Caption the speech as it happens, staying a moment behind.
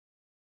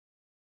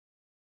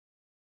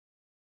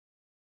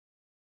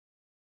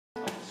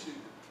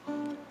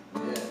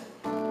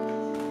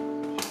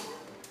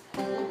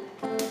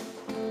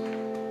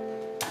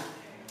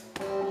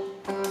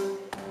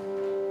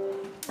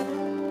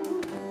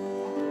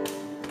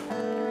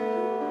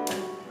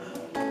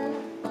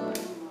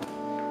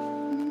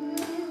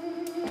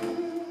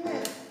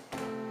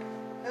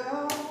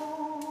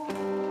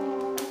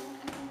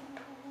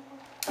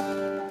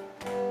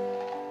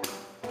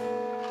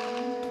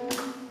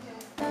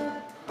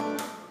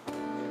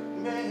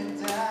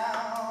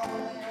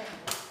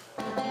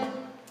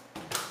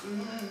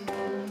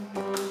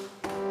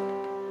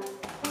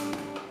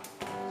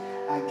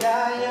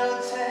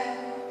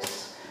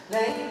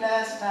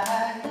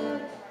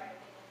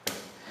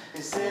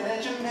You say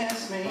that you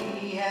miss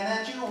me and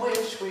that you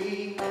wish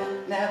we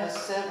never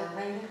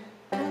separated.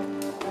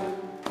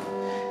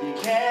 You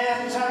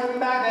can't turn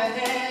back the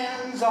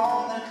hands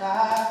on the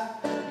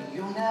clock.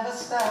 You never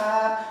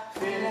stop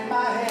filling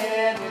my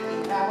head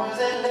with the hours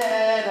that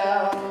led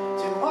up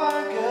to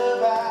our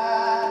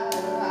goodbye.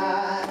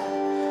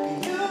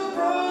 You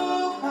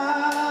broke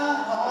my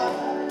heart,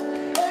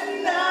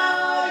 and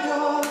now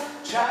you're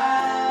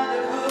trying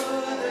to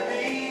put the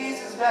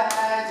pieces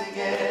back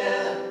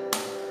together.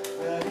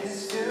 But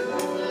it's too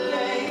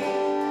late.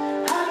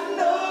 I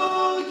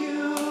know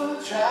you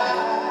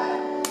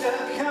tried to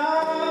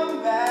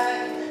come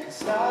back and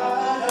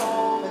start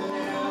over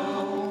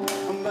new,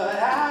 but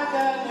I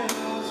got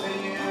news for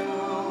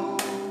you.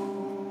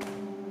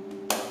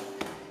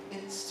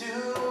 It's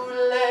too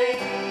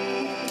late.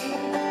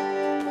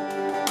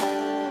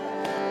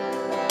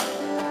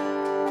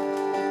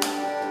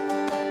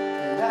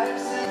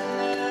 Life's an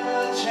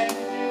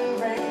ever-changing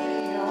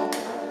radio.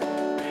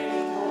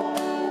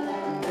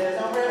 There's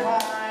no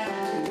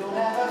rewind, you'll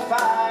never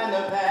find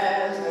the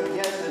past of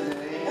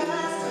yesterday.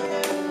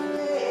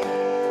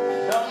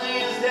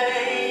 Loneliest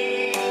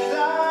days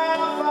are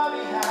far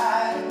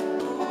behind.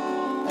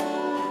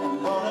 I'm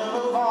gonna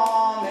move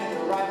on, make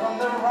it right from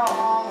the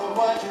wrong of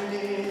what you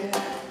did.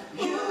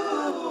 You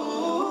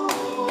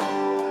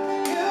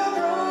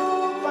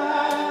broke my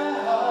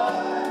heart,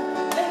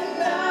 and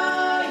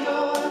now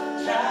you're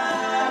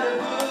trying to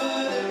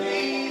put the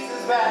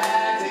pieces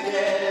back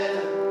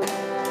together.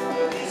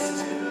 But it's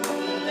too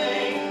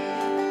late.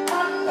 I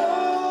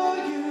know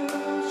you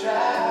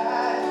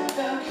tried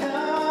to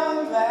come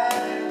back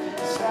and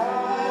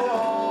start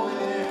over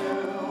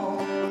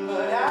new,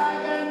 but I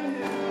got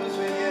news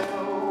for you.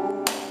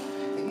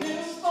 The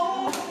news for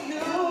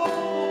you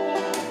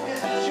is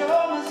that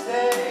your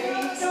mistake,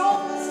 and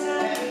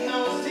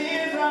those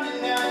tears running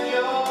down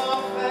your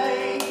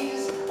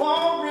face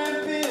won't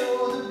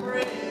rebuild the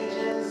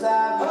bridges I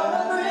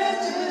burned.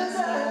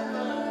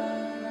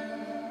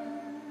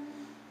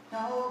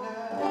 No,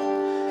 girl,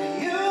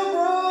 you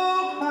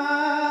broke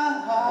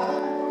my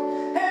heart,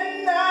 and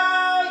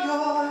now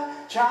you're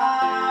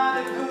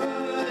trying to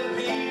put the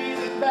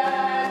pieces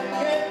back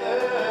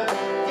together.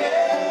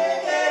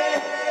 Yeah,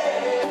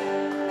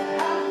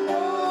 I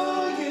know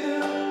you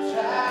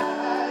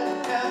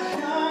tried to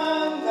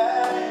come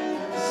back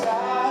and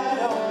start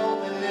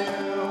over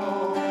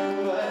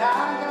new, but I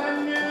got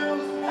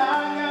news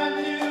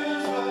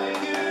for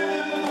you.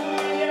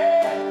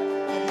 Yeah,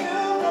 you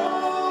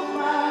broke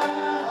my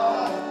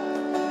heart,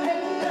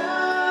 and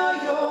now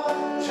you're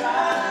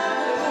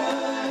trying to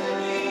put the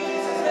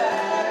pieces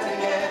back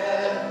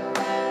together.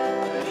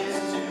 But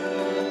it's too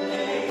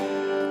late.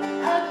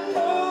 I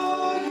know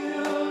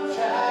you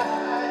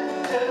tried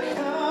to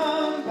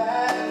come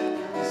back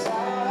and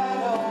start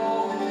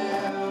over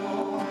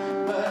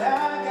new, but I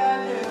got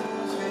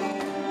news for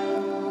you.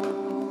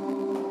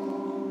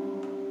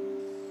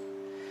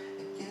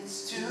 It's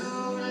too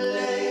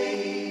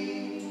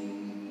late.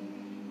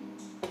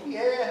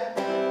 Yeah.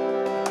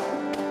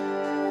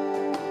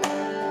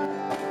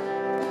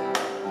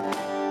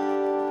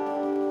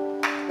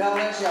 God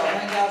bless y'all.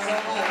 Thank y'all so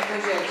much.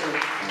 Appreciate you.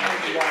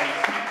 Thank you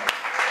guys.